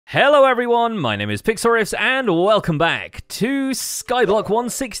Hello everyone, my name is Pixlriffs and welcome back to Skyblock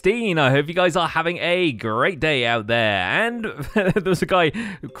 1.16. I hope you guys are having a great day out there. And there's a guy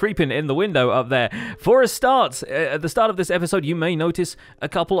creeping in the window up there. For a start, at the start of this episode, you may notice a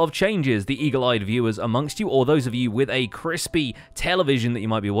couple of changes. The eagle-eyed viewers amongst you, or those of you with a crispy television that you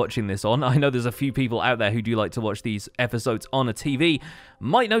might be watching this on. I know there's a few people out there who do like to watch these episodes on a TV.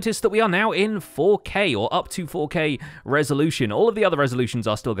 Might notice that we are now in 4K or up to 4K resolution. All of the other resolutions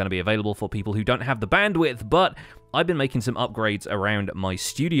are still going to be available for people who don't have the bandwidth, but I've been making some upgrades around my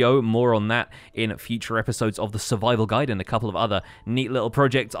studio. More on that in future episodes of the Survival Guide and a couple of other neat little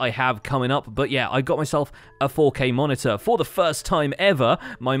projects I have coming up. But yeah, I got myself a 4K monitor for the first time ever.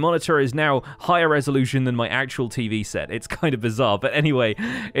 My monitor is now higher resolution than my actual TV set. It's kind of bizarre, but anyway,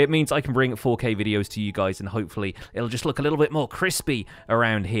 it means I can bring 4K videos to you guys and hopefully it'll just look a little bit more crispy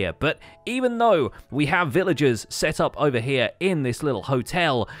around here. But even though we have villagers set up over here in this little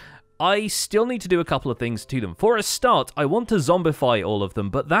hotel, I still need to do a couple of things to them. For a start, I want to zombify all of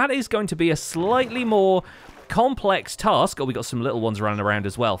them, but that is going to be a slightly more complex task. Oh, we got some little ones running around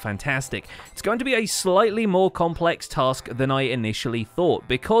as well. Fantastic. It's going to be a slightly more complex task than I initially thought,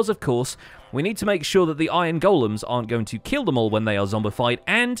 because, of course, we need to make sure that the iron golems aren't going to kill them all when they are zombified,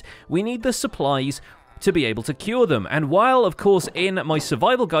 and we need the supplies to be able to cure them. And while, of course, in my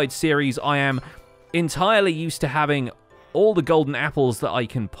Survival Guide series, I am entirely used to having all the golden apples that I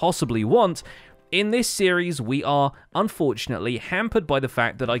can possibly want, in this series we are unfortunately hampered by the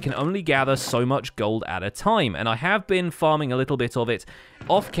fact that I can only gather so much gold at a time, and I have been farming a little bit of it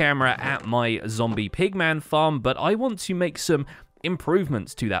off camera at my zombie pigman farm, but I want to make some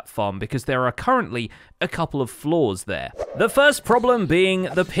improvements to that farm because there are currently a couple of flaws there. The first problem being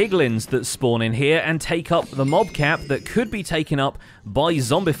the piglins that spawn in here and take up the mob cap that could be taken up by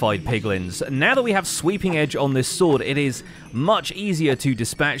zombified piglins. Now that we have sweeping edge on this sword, it is much easier to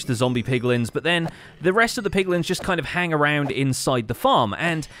dispatch the zombie piglins, but then the rest of the piglins just kind of hang around inside the farm,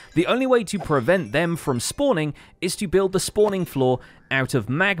 and the only way to prevent them from spawning is to build the spawning floor out of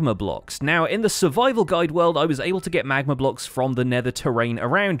magma blocks. Now, in the Survival Guide world, I was able to get magma blocks from the nether terrain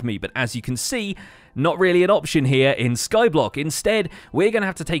around me, but as you can see, not really an option here in Skyblock. Instead, we're going to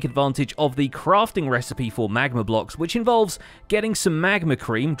have to take advantage of the crafting recipe for magma blocks, which involves getting some magma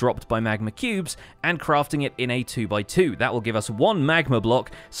cream dropped by magma cubes and crafting it in a 2x2. That will give us one magma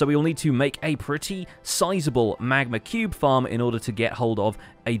block, so we will need to make a pretty sizable magma cube farm in order to get hold of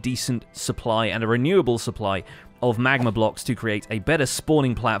a decent supply and a renewable supply of magma blocks to create a better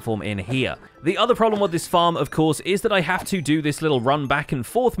spawning platform in here. The other problem with this farm, of course, is that I have to do this little run back and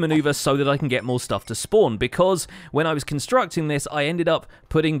forth maneuver so that I can get more stuff to spawn, because when I was constructing this, I ended up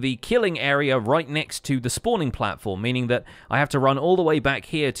putting the killing area right next to the spawning platform, meaning that I have to run all the way back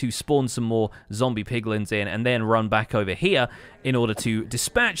here to spawn some more zombie piglins in, and then run back over here in order to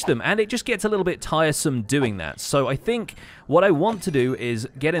dispatch them, and it just gets a little bit tiresome doing that. So I think what I want to do is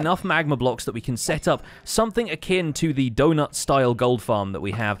get enough magma blocks that we can set up something akin to the donut-style gold farm that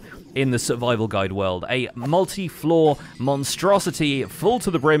we have in the Survival Guide world. A multi-floor monstrosity full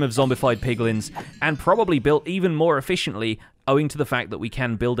to the brim of zombified piglins, and probably built even more efficiently owing to the fact that we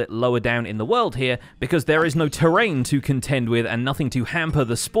can build it lower down in the world here, because there is no terrain to contend with and nothing to hamper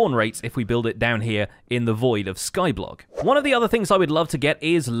the spawn rates if we build it down here in the void of Skyblock. One of the other things I would love to get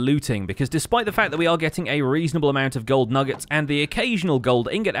is looting, because despite the fact that we are getting a reasonable amount of gold nuggets and the occasional gold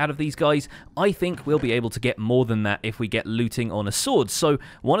ingot out of these guys, I think we'll be able to get more than that if we get looting on a sword. So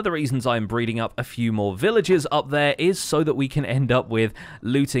one of the reasons I'm breeding up a few more villagers up there is so that we can end up with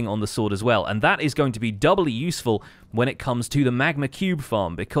looting on the sword as well, and that is going to be doubly useful when it comes to the magma cube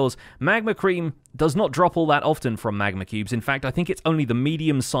farm, because magma cream does not drop all that often from magma cubes. In fact, I think it's only the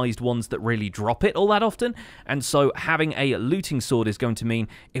medium-sized ones that really drop it all that often, and so having a looting sword is going to mean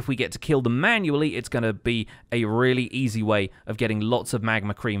if we get to kill them manually, it's going to be a really easy way of getting lots of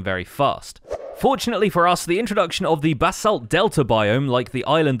magma cream very fast. Fortunately for us, the introduction of the Basalt Delta biome, like the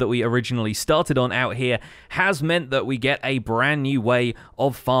island that we originally started on out here, has meant that we get a brand new way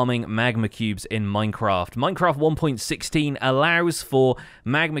of farming magma cubes in Minecraft. Minecraft 1.16 allows for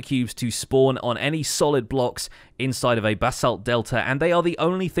magma cubes to spawn on any solid blocks inside of a basalt delta, and they are the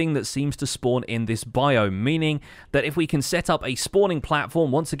only thing that seems to spawn in this biome, meaning that if we can set up a spawning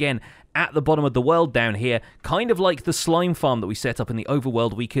platform, once again, at the bottom of the world down here, kind of like the slime farm that we set up in the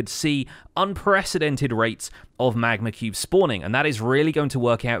overworld, we could see unprecedented rates of magma cube spawning, and that is really going to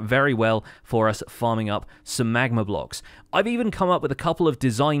work out very well for us farming up some magma blocks. I've even come up with a couple of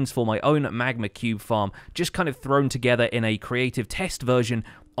designs for my own magma cube farm, just kind of thrown together in a creative test version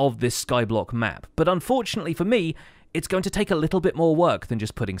of this Skyblock map. But unfortunately for me, it's going to take a little bit more work than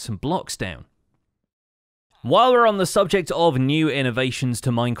just putting some blocks down. While we're on the subject of new innovations to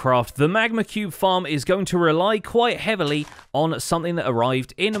Minecraft, the Magma Cube farm is going to rely quite heavily on something that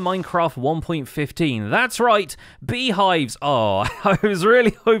arrived in Minecraft 1.15. That's right, beehives. Oh, I was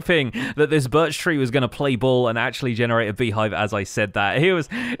really hoping that this birch tree was going to play ball and actually generate a beehive as I said that.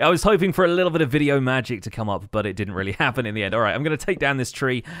 I was hoping for a little bit of video magic to come up, but it didn't really happen in the end. All right, I'm going to take down this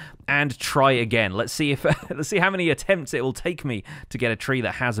tree and try again. Let's see how many attempts it will take me to get a tree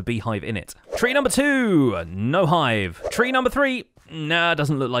that has a beehive in it. Tree number 2. No hive. Tree number 3. Nah,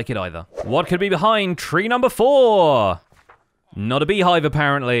 doesn't look like it either. What could be behind tree number 4? Not a beehive,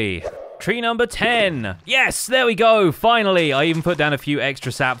 apparently. Tree number 10. Yes, there we go. Finally, I even put down a few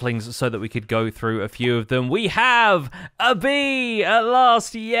extra saplings so that we could go through a few of them. We have a bee at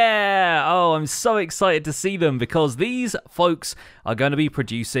last. Yeah. Oh, I'm so excited to see them because these folks are going to be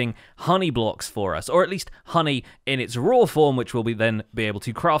producing honey blocks for us, or at least honey in its raw form, which we'll then be able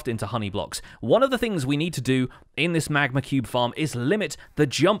to craft into honey blocks. One of the things we need to do in this magma cube farm is limit the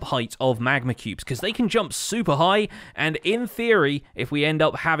jump height of magma cubes because they can jump super high, and in theory, if we end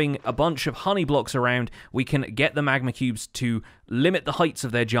up having a bunch of honey blocks around, we can get the magma cubes to limit the heights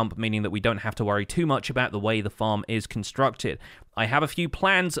of their jump, meaning that we don't have to worry too much about the way the farm is constructed. I have a few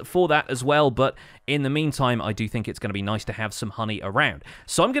plans for that as well, but in the meantime, I do think it's going to be nice to have some honey around.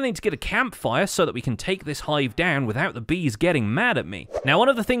 So I'm going to need to get a campfire so that we can take this hive down without the bees getting mad at me. Now, one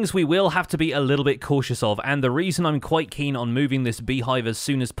of the things we will have to be a little bit cautious of, and the reason I'm quite keen on moving this beehive as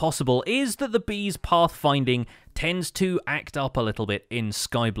soon as possible, is that the bees' pathfinding tends to act up a little bit in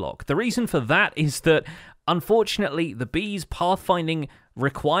Skyblock. The reason for that is that, unfortunately, the bees' pathfinding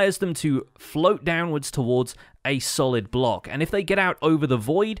requires them to float downwards towards a solid block, and if they get out over the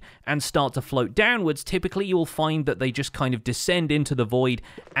void and start to float downwards, typically you will find that they just kind of descend into the void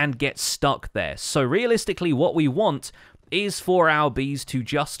and get stuck there. So realistically, what we want is for our bees to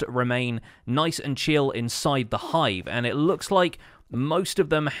just remain nice and chill inside the hive, and it looks like most of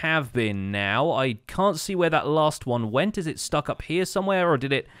them have been now. I can't see where that last one went. Is it stuck up here somewhere, or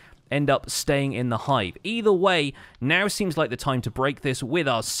did it end up staying in the hive? Either way, now seems like the time to break this with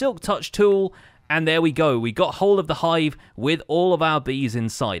our Silk Touch tool. And there we go, we got hold of the hive with all of our bees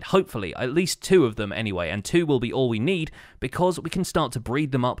inside. Hopefully, at least 2 of them anyway, and 2 will be all we need because we can start to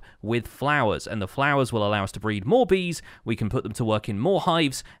breed them up with flowers, and the flowers will allow us to breed more bees, we can put them to work in more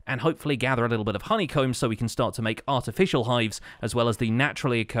hives, and hopefully gather a little bit of honeycomb so we can start to make artificial hives, as well as the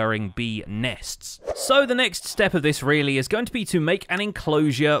naturally occurring bee nests. So the next step of this really is going to be to make an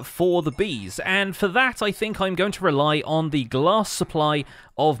enclosure for the bees, and for that I think I'm going to rely on the glass supply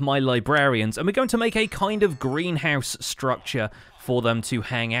of my librarians, and we're going to make a kind of greenhouse structure for them to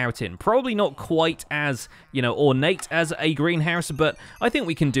hang out in. Probably not quite as, ornate as a greenhouse, but I think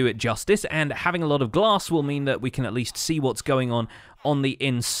we can do it justice, and having a lot of glass will mean that we can at least see what's going on the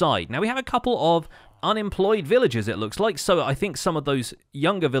inside. Now, we have a couple of unemployed villagers, it looks like, so I think some of those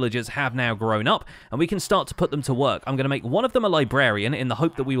younger villagers have now grown up, and we can start to put them to work. I'm going to make one of them a librarian in the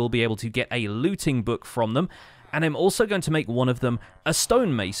hope that we will be able to get a looting book from them, and I'm also going to make one of them a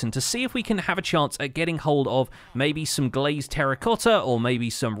stonemason to see if we can have a chance at getting hold of maybe some glazed terracotta or maybe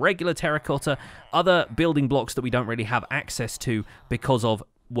some regular terracotta, other building blocks that we don't really have access to because of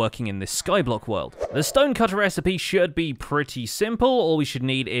working in this Skyblock world. The stonecutter recipe should be pretty simple. All we should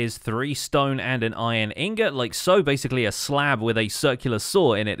need is 3 stone and an iron ingot, like so. Basically a slab with a circular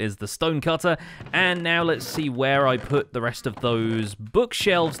saw in it is the stonecutter. And now let's see where I put the rest of those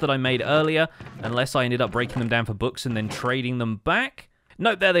bookshelves that I made earlier, unless I ended up breaking them down for books and then trading them back.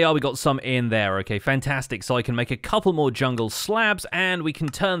 Nope, there they are. We got some in there. Okay, fantastic. So I can make a couple more jungle slabs, and we can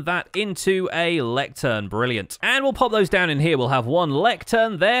turn that into a lectern. Brilliant. And we'll pop those down in here. We'll have 1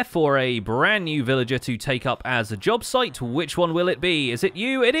 lectern there for a brand new villager to take up as a job site. Which one will it be? Is it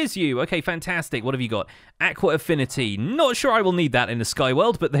you? It is you. Okay, fantastic. What have you got? Aqua Affinity. Not sure I will need that in the Sky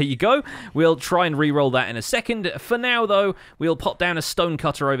World, but there you go. We'll try and re-roll that in a second. For now, though, we'll pop down a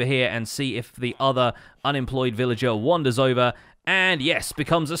stonecutter over here and see if the other unemployed villager wanders over. And yes,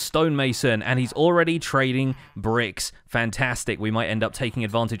 becomes a stonemason, and he's already trading bricks. Fantastic. We might end up taking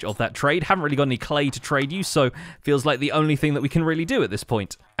advantage of that trade. Haven't really got any clay to trade you, so feels like the only thing that we can really do at this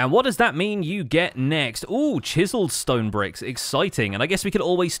point. And what does that mean you get next? Ooh, chiseled stone bricks. Exciting. And I guess we could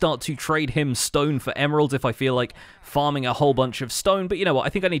always start to trade him stone for emeralds if I feel like farming a whole bunch of stone. But you know what? I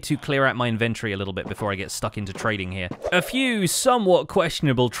think I need to clear out my inventory a little bit before I get stuck into trading here. A few somewhat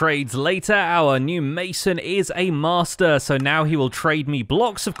questionable trades later, our new mason is a master. So now he will trade me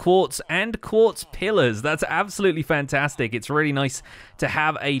blocks of quartz and quartz pillars. That's absolutely fantastic. It's really nice to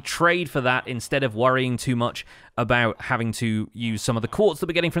have a trade for that instead of worrying too much about having to use some of the quartz that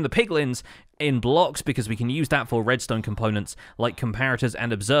we're getting from the piglins in blocks, because we can use that for redstone components like comparators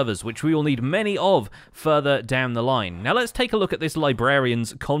and observers, which we will need many of further down the line. Now let's take a look at this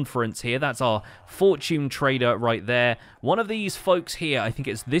librarians conference here. That's our fortune trader right there. One of these folks here, I think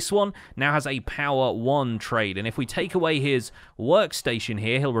it's this one, now has a power 1 trade, and if we take away his workstation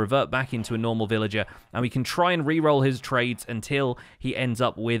here, he'll revert back into a normal villager, and we can try and re-roll his trades until he ends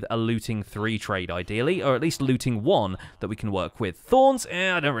up with a looting 3 trade, ideally, or at least looting 1 that we can work with. Thorns?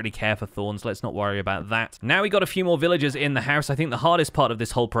 I don't really care for thorns. Let's not worry about that. Now we got a few more villagers in the house. I think the hardest part of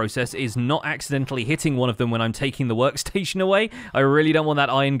this whole process is not accidentally hitting one of them when I'm taking the workstation away. I really don't want that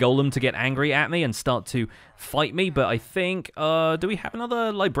iron golem to get angry at me and start to fight me, but I think, do we have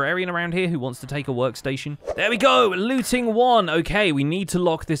another librarian around here who wants to take a workstation? There we go, looting 1. Okay, we need to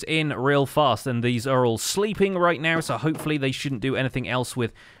lock this in real fast, and these are all sleeping right now, so hopefully they shouldn't do anything else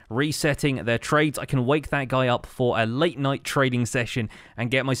with resetting their trades. I can wake that guy up for a late night trading session and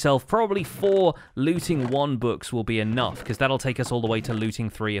get myself probably 4 looting 1 books will be enough, because that'll take us all the way to looting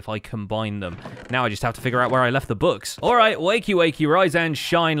 3 if I combine them. Now I just have to figure out where I left the books. Alright, wakey wakey, rise and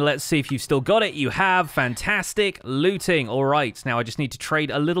shine. Let's see if you've still got it. You have. Fantastic looting. Alright, now I just need to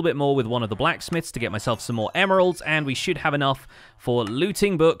trade a little bit more with one of the blacksmiths to get myself some more emeralds, and we should have enough for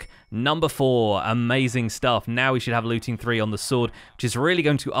looting book number 4. Amazing stuff. Now we should have looting 3 on the sword, which is really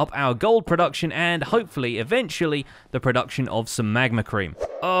going to up our gold production and hopefully eventually the production of some magma cream.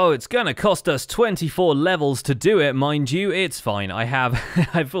 Oh, it's gonna cost us 24 levels to do it, mind you. It's fine. I have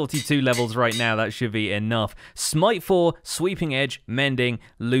 42 levels right now. That should be enough. Smite 4, sweeping edge, mending,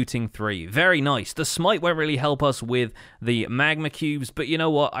 looting 3. Very nice. The smite won't really help us with the magma cubes, but you know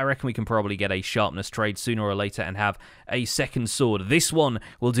what? I reckon we can probably get a sharpness trade sooner or later and have a second sword. This one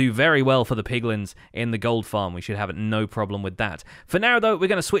will do very well for the piglins in the gold farm. We should have no problem with that. For now, though, we're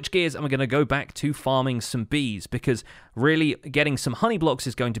going to switch gears and we're going to go back to farming some bees, because really getting some honey blocks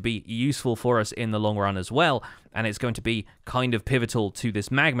is going to be useful for us in the long run as well, and it's going to be kind of pivotal to this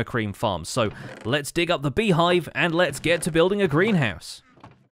magma cream farm. So let's dig up the beehive and let's get to building a greenhouse.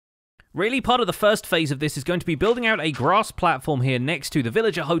 Really, part of the first phase of this is going to be building out a grass platform here next to the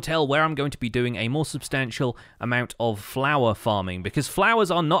villager hotel, where I'm going to be doing a more substantial amount of flower farming, because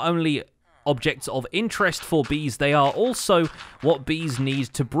flowers are not only objects of interest for bees, they are also what bees need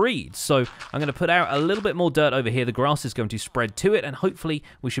to breed. So I'm going to put out a little bit more dirt over here. The grass is going to spread to it, and hopefully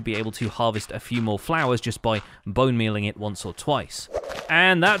we should be able to harvest a few more flowers just by bone mealing it once or twice.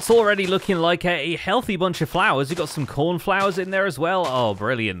 And that's already looking like a healthy bunch of flowers. We've got some cornflowers in there as well. Oh,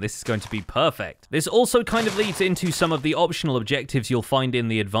 brilliant. This is going to be perfect. This also kind of leads into some of the optional objectives you'll find in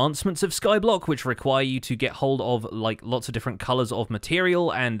the advancements of Skyblock, which require you to get hold of like lots of different colors of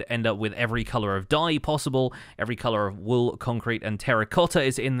material and end up with every color of dye possible. Every color of wool, concrete, and terracotta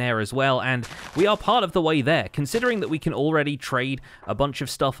is in there as well, and we are part of the way there, considering that we can already trade a bunch of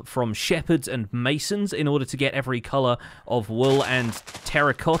stuff from shepherds and masons in order to get every color of wool and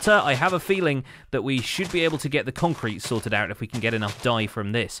terracotta. I have a feeling that we should be able to get the concrete sorted out if we can get enough dye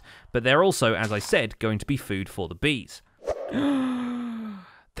from this, but they're also, as I said, going to be food for the bees.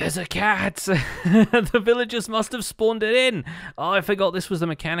 There's a cat! The villagers must have spawned it in! Oh, I forgot this was the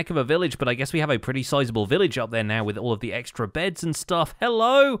mechanic of a village, but I guess we have a pretty sizable village up there now with all of the extra beds and stuff.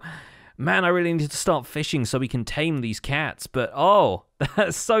 Hello! Man, I really need to start fishing so we can tame these cats, but oh,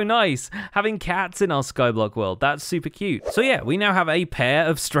 that's so nice. Having cats in our Skyblock world, that's super cute. So yeah, we now have a pair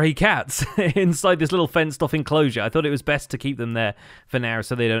of stray cats inside this little fenced off enclosure. I thought it was best to keep them there for now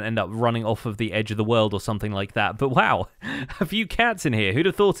so they don't end up running off of the edge of the world or something like that. But wow, a few cats in here, who'd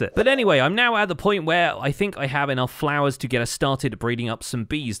have thought it? But anyway, I'm now at the point where I think I have enough flowers to get us started breeding up some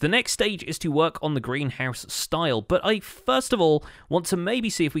bees. The next stage is to work on the greenhouse style, but I first of all want to maybe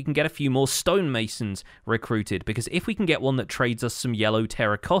see if we can get a few more stonemasons recruited, because if we can get one that trades us some yellow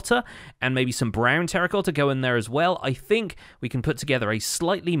terracotta and maybe some brown terracotta go in there as well, I think we can put together a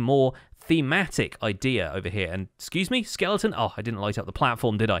slightly more thematic idea over here. And excuse me, skeleton? Oh, I didn't light up the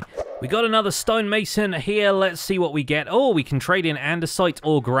platform, did I? We got another stonemason here. Let's see what we get. Oh, we can trade in andesite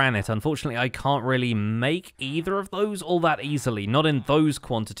or granite. Unfortunately, I can't really make either of those all that easily. Not in those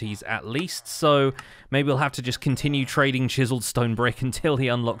quantities, at least. So maybe we'll have to just continue trading chiseled stone brick until he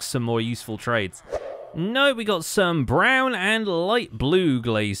unlocks some more useful trades. No, we got some brown and light blue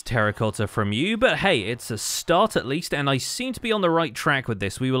glazed terracotta from you, but hey, it's a start at least, and I seem to be on the right track with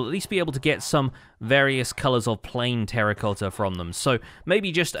this. We will at least be able to get some various colors of plain terracotta from them, so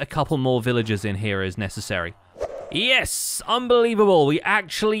maybe just a couple more villagers in here is necessary. Yes, unbelievable. We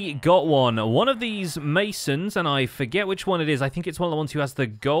actually got one. One of these masons, and I forget which one it is. I think it's one of the ones who has the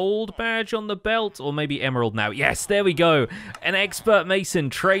gold badge on the belt, or maybe emerald now. Yes, there we go. An expert mason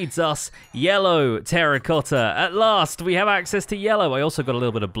trades us yellow terracotta. At last, we have access to yellow. I also got a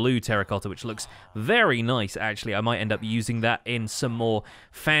little bit of blue terracotta, which looks very nice, actually. I might end up using that in some more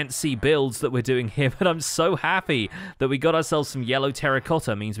fancy builds that we're doing here, but I'm so happy that we got ourselves some yellow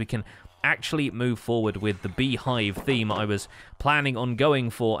terracotta. It means we can actually move forward with the beehive theme I was planning on going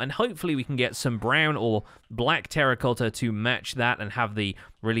for, and hopefully we can get some brown or black terracotta to match that and have the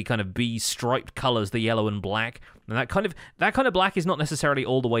really kind of bee striped colors, the yellow and black. And that kind of black is not necessarily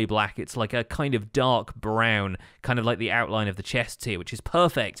all the way black. It's like a kind of dark brown, kind of like the outline of the chests here, which is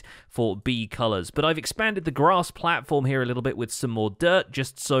perfect for bee colors. But I've expanded the grass platform here a little bit with some more dirt,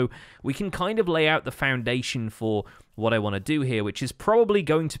 just so we can kind of lay out the foundation for what I want to do here, which is probably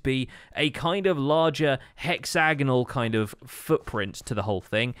going to be a kind of larger hexagonal kind of footprint to the whole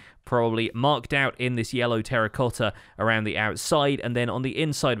thing, probably marked out in this yellow terracotta around the outside, and then on the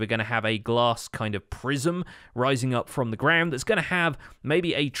inside we're going to have a glass kind of prism rising up from the ground that's going to have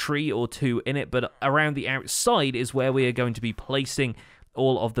maybe a tree or two in it, but around the outside is where we are going to be placing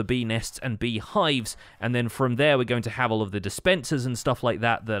all of the bee nests and bee hives, and then from there we're going to have all of the dispensers and stuff like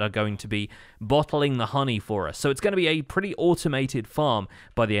that that are going to be bottling the honey for us. So it's going to be a pretty automated farm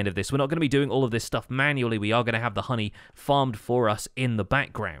by the end of this. We're not going to be doing all of this stuff manually. We are going to have the honey farmed for us in the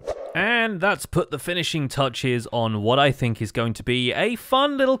background. And that's put the finishing touches on what I think is going to be a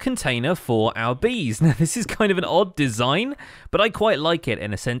fun little container for our bees. Now, this is kind of an odd design, but I quite like it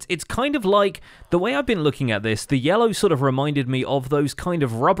in a sense. It's kind of like, the way I've been looking at this, the yellow sort of reminded me of those kind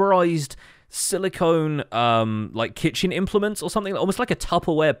of rubberized silicone like kitchen implements or something, almost like a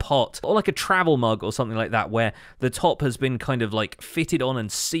Tupperware pot or like a travel mug or something like that, where the top has been kind of like fitted on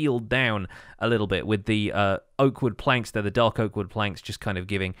and sealed down a little bit with the oak wood planks there, the dark oak wood planks, just kind of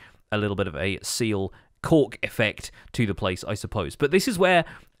giving a little bit of a seal cork effect to the place, I suppose. But this is where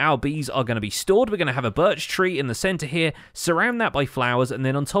our bees are going to be stored. We're going to have a birch tree in the center here, surround that by flowers, and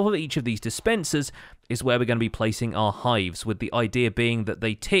then on top of each of these dispensers is where we're going to be placing our hives, with the idea being that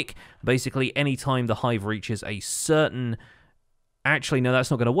they tick basically anytime the hive reaches a certain... Actually, no,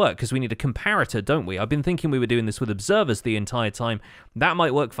 that's not going to work, because we need a comparator, don't we? I've been thinking we were doing this with observers the entire time. That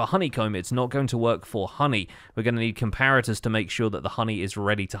might work for honeycomb. It's not going to work for honey. We're going to need comparators to make sure that the honey is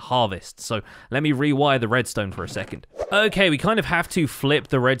ready to harvest. So let me rewire the redstone for a second. Okay, we kind of have to flip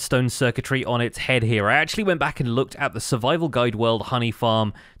the redstone circuitry on its head here. I actually went back and looked at the Survival Guide World honey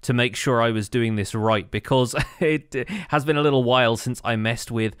farm to make sure I was doing this right, because it has been a little while since I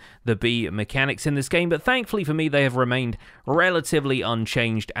messed with the bee mechanics in this game, but thankfully for me they have remained relatively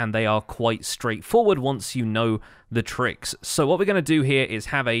unchanged, and they are quite straightforward once you know the tricks. So what we're going to do here is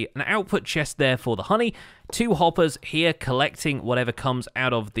have an output chest there for the honey, 2 hoppers here collecting whatever comes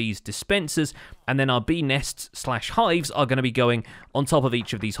out of these dispensers, and then our bee nests / hives are going to be going on top of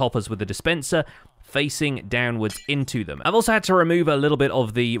each of these hoppers with the dispenser facing downwards into them. I've also had to remove a little bit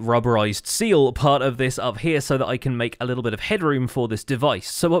of the rubberized seal part of this up here so that I can make a little bit of headroom for this device.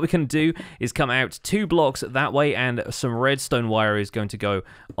 So what we can do is come out 2 blocks that way, and some redstone wire is going to go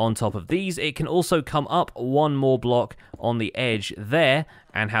on top of these. It can also come up 1 more block on the edge there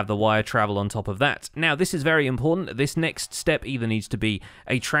and have the wire travel on top of that. Now, this is very important. This next step either needs to be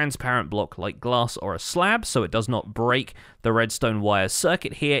a transparent block like glass or a slab, so it does not break the redstone wire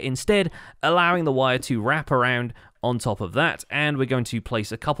circuit here, instead allowing the wire to wrap around on top of that. And we're going to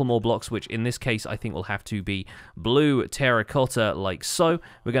place a couple more blocks, which in this case I think will have to be blue terracotta like so.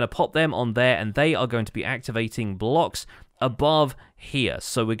 We're going to pop them on there, and they are going to be activating blocks above here.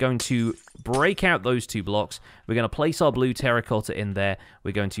 So we're going to break out those 2 blocks. We're going to place our blue terracotta in there.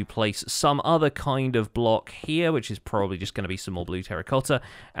 We're going to place some other kind of block here, which is probably just going to be some more blue terracotta.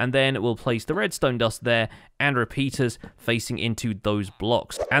 And then we'll place the redstone dust there and repeaters facing into those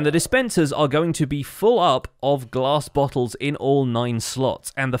blocks. And the dispensers are going to be full up of glass bottles in all 9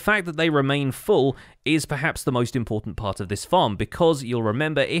 slots. And the fact that they remain full is perhaps the most important part of this farm, because you'll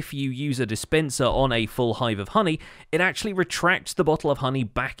remember if you use a dispenser on a full hive of honey, it actually retracts the bottle of honey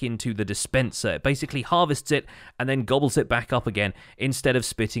back into the dispenser. It basically harvests it and then gobbles it back up again, instead of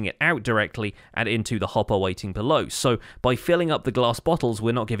spitting it out directly and into the hopper waiting below. So by filling up the glass bottles,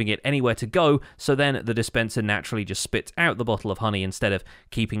 we're not giving it anywhere to go, so then the dispenser naturally just spits out the bottle of honey instead of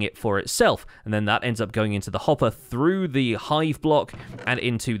keeping it for itself, and then that ends up going into the hopper through the hive block and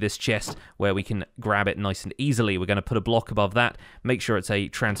into this chest where we can grab it nice and easily. We're going to put a block above that, make sure it's a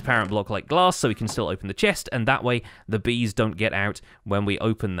transparent block like glass so we can still open the chest, and that way the bees don't get out out when we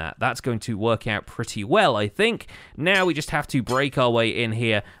open that. That's going to work out pretty well, I think. Now we just have to break our way in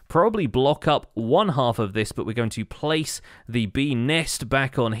here, probably block up one half of this, but we're going to place the bee nest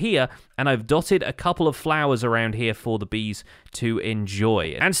back on here, and I've dotted a couple of flowers around here for the bees to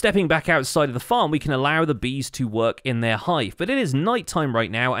enjoy. And stepping back outside of the farm, we can allow the bees to work in their hive. But it is nighttime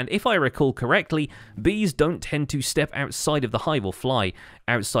right now, and if I recall correctly, bees don't tend to step outside of the hive or fly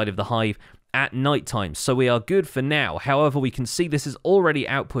outside of the hive at nighttime, so we are good for now. However, we can see this is already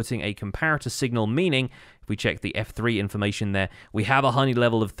outputting a comparator signal, meaning if we check the F3 information there, we have a honey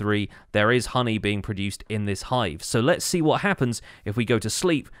level of 3. There is honey being produced in this hive. So let's see what happens if we go to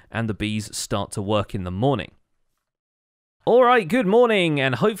sleep and the bees start to work in the morning. Alright, good morning,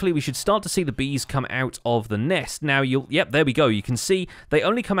 and hopefully we should start to see the bees come out of the nest. Now, yep, there we go. You can see they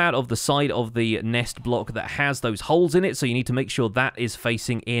only come out of the side of the nest block that has those holes in it, so you need to make sure that is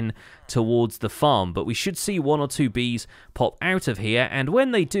facing in towards the farm. But we should see 1 or 2 bees pop out of here, and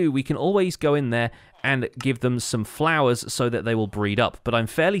when they do, we can always go in there and give them some flowers so that they will breed up. But I'm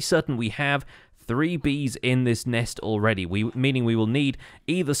fairly certain we have 3 bees in this nest already, meaning we will need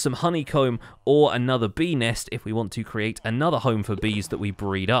either some honeycomb or another bee nest if we want to create another home for bees that we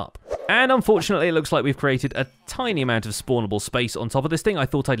breed up. And unfortunately, it looks like we've created a tiny amount of spawnable space on top of this thing. I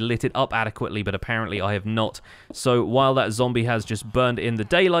thought I'd lit it up adequately, but apparently I have not. So while that zombie has just burned in the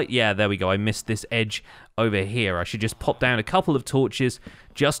daylight, yeah, there we go. I missed this edge over here. I should just pop down a couple of torches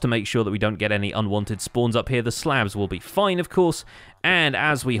just to make sure that we don't get any unwanted spawns up here. The slabs will be fine, of course. And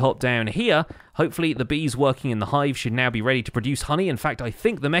as we hop down here, hopefully the bees working in the hive should now be ready to produce honey. In fact, I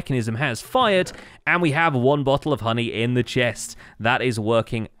think the mechanism has fired, and we have 1 bottle of honey in the chest. That is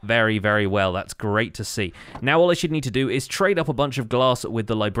working very, very well. That's great to see. Now all I should need to do is trade up a bunch of glass with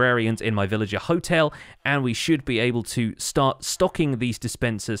the librarians in my villager hotel, and we should be able to start stocking these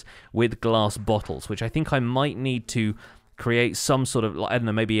dispensers with glass bottles, which I think I might need to create some sort of, I don't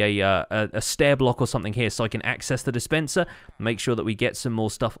know, maybe a stair block or something here so I can access the dispenser, make sure that we get some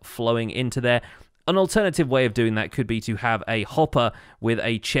more stuff flowing into there. An alternative way of doing that could be to have a hopper with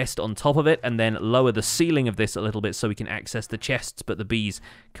a chest on top of it and then lower the ceiling of this a little bit so we can access the chests, but the bees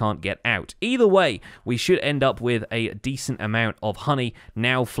can't get out. Either way, we should end up with a decent amount of honey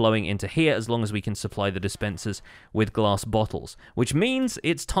now flowing into here as long as we can supply the dispensers with glass bottles, which means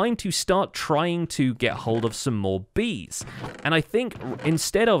it's time to start trying to get hold of some more bees. And I think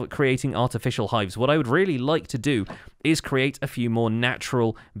instead of creating artificial hives, what I would really like to do is create a few more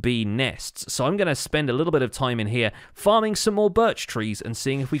natural bee nests. So I'm going to spend a little bit of time in here farming some more birch trees and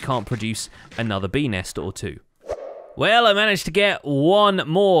seeing if we can't produce another bee nest or 2. Well, I managed to get 1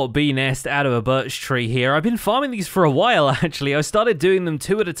 more bee nest out of a birch tree here. I've been farming these for a while, actually. I started doing them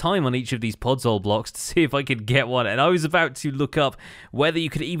 2 at a time on each of these podzol blocks to see if I could get one, and I was about to look up whether you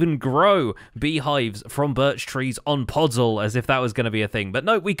could even grow beehives from birch trees on podzol, as if that was going to be a thing. But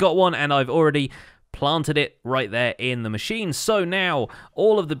no, we got one, and I've already planted it right there in the machine. So now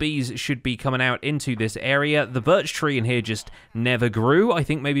all of the bees should be coming out into this area. The birch tree in here just never grew. I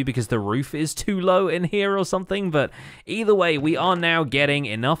think maybe because the roof is too low in here or something. But either way, we are now getting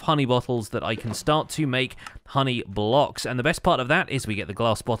enough honey bottles that I can start to make honey blocks. And the best part of that is we get the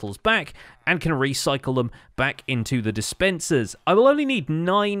glass bottles back and can recycle them back into the dispensers. I will only need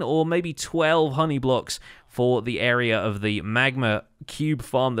 9 or maybe 12 honey blocks for the area of the magma cube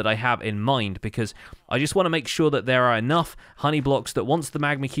farm that I have in mind, because I just want to make sure that there are enough honey blocks that once the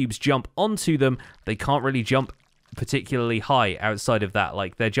magma cubes jump onto them, they can't really jump particularly high outside of that.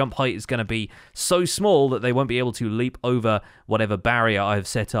 Like, their jump height is going to be so small that they won't be able to leap over whatever barrier I have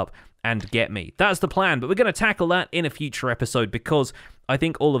set up and get me. That's the plan, but we're going to tackle that in a future episode because I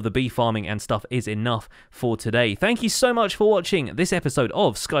think all of the bee farming and stuff is enough for today. Thank you so much for watching this episode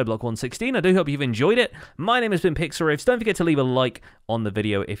of Skyblock 1.16. I do hope you've enjoyed it. My name has been Pixlriffs. Don't forget to leave a like on the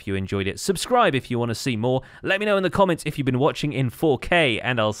video if you enjoyed it. Subscribe if you want to see more. Let me know in the comments if you've been watching in 4K,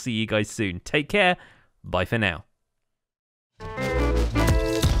 and I'll see you guys soon. Take care. Bye for now.